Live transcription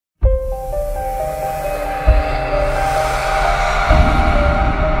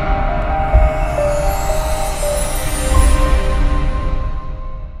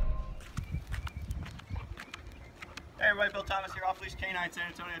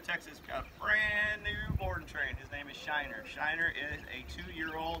Texas, got a brand new boarding train. His name is Shiner. Shiner is a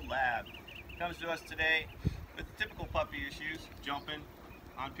 2-year-old lab. Comes to us today with typical puppy issues, jumping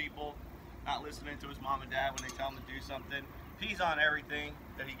on people, not listening to his mom and dad when they tell him to do something, pees on everything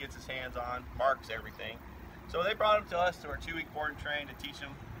that he gets his hands on, marks everything. So they brought him to us to our 2-week boarding train to teach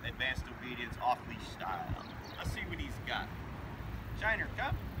him advanced obedience off-leash style. Let's see what he's got. Shiner,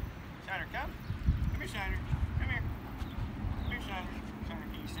 come. Shiner, come. Come here, Shiner. Come here. Come here, Shiner. Shiner,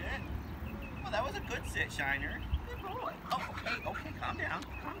 can you sit? Well, that was a good sit, Shiner. Good boy. Oh, okay, calm down.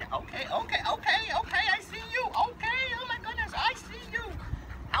 Calm down. Okay, I see you. Okay, oh my goodness, I see you.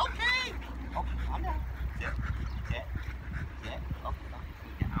 Okay, calm down. Sit. Okay,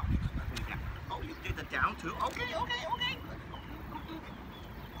 down. Oh, you did the down too? Okay.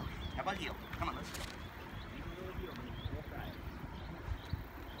 How about heel? Come on, let's go.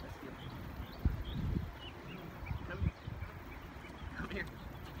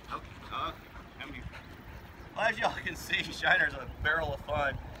 Well, as y'all can see, Shiner's a barrel of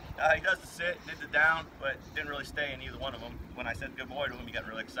fun. He does the sit, did the down, but didn't really stay in either one of them. When I said good boy to him, he got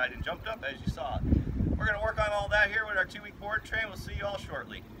really excited and jumped up, as you saw. We're going to work on all that here with our 2-week board train. We'll see you all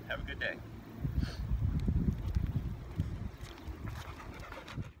shortly. Have a good day.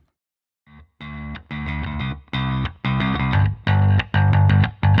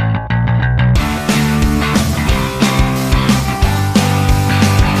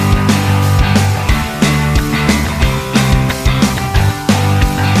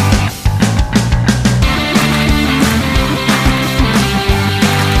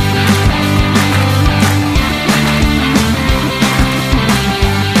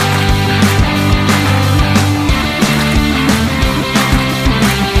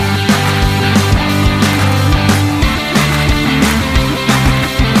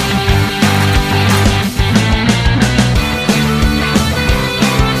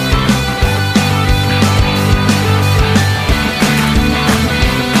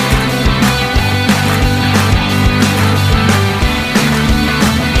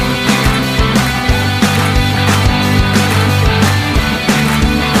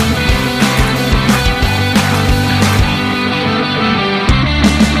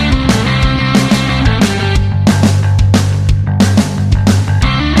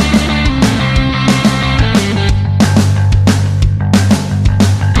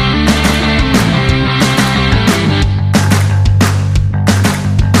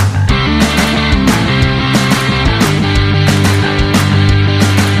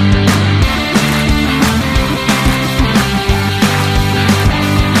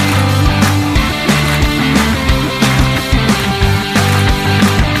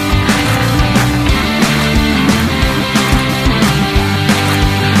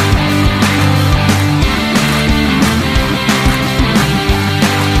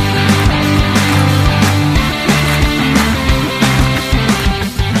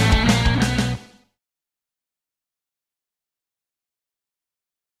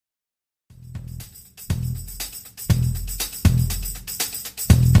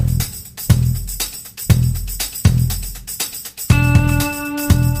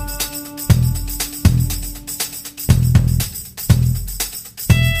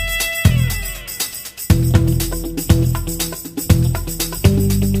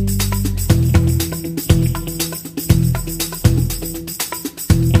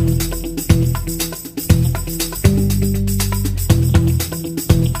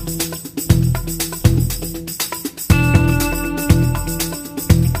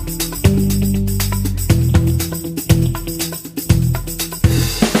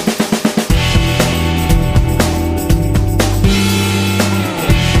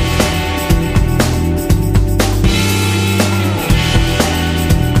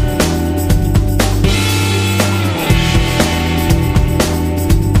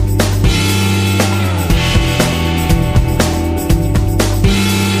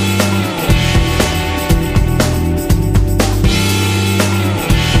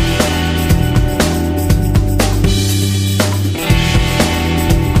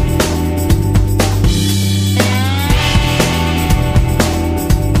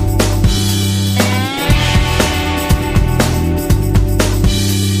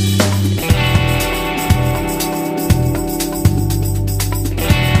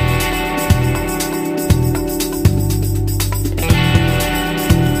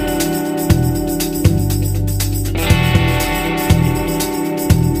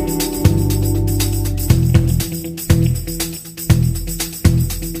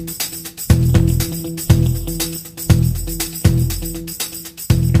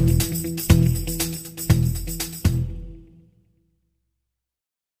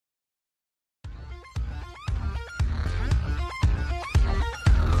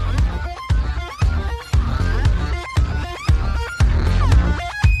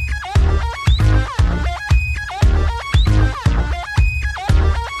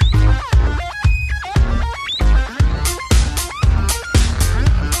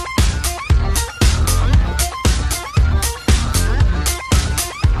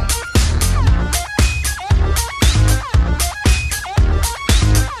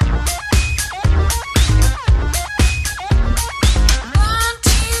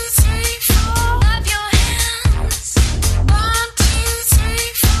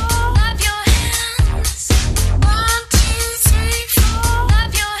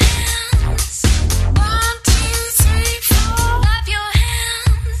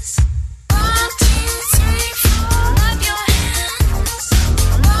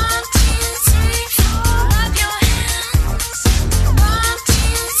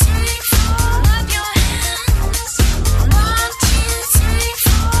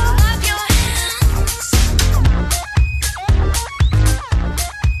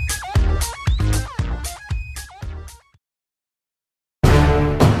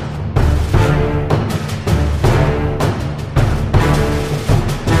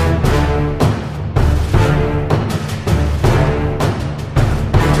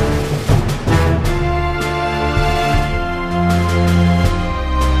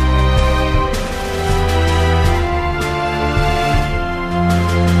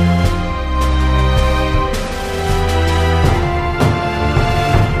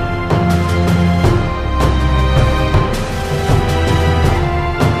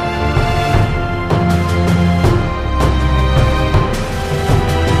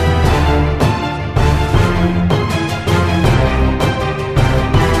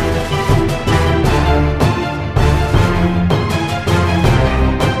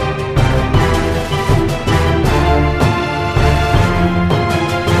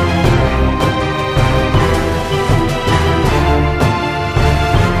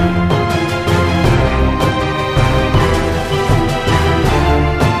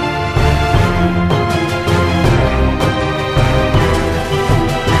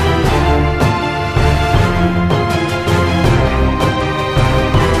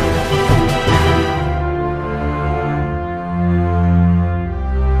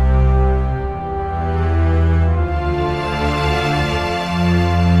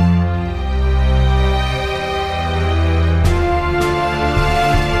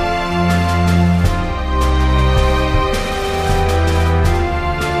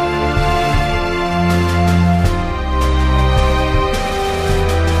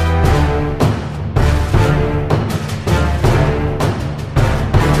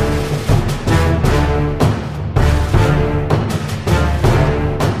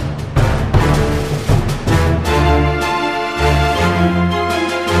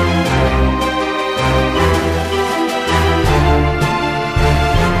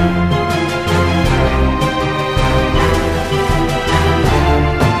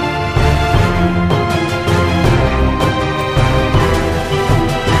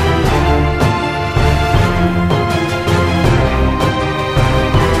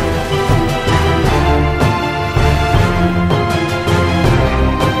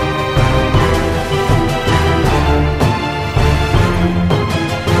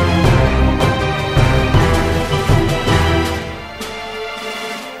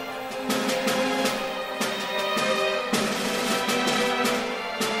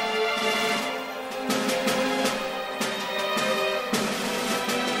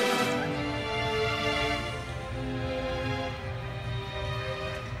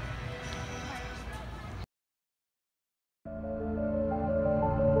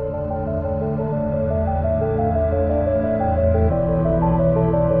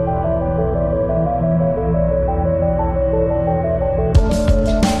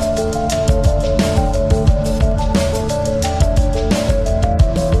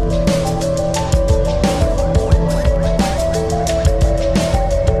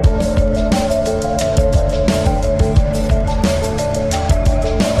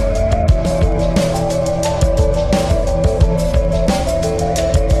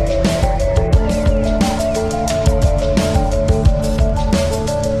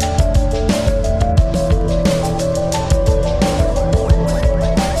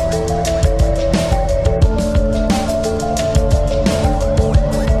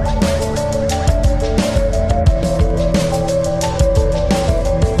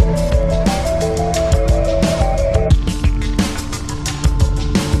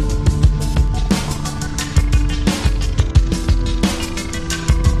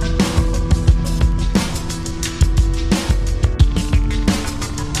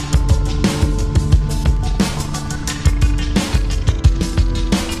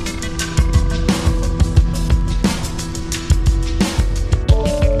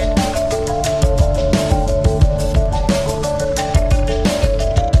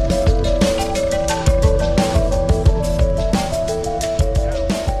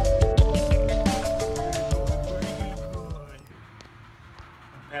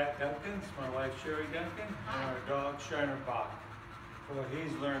 Pat Duncan, it's my wife Sherry Duncan, and our dog Shiner Bach. Boy,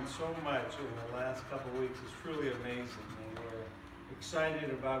 he's learned so much in the last couple of weeks. It's truly amazing, and we're excited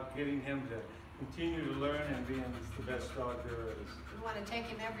about getting him to continue to learn and being the best dog there is. We want to take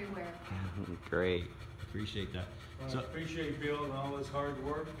him everywhere. Great, appreciate that. Well, I appreciate Bill and all his hard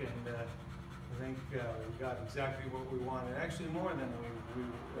work, and I think we got exactly what we wanted. Actually, more than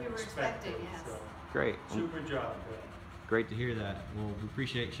we were expecting. Yes. So, great. super job, Bill. Great to hear that. Well, we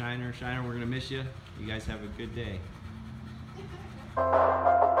appreciate Shiner. Shiner, we're going to miss you. You guys have a good day.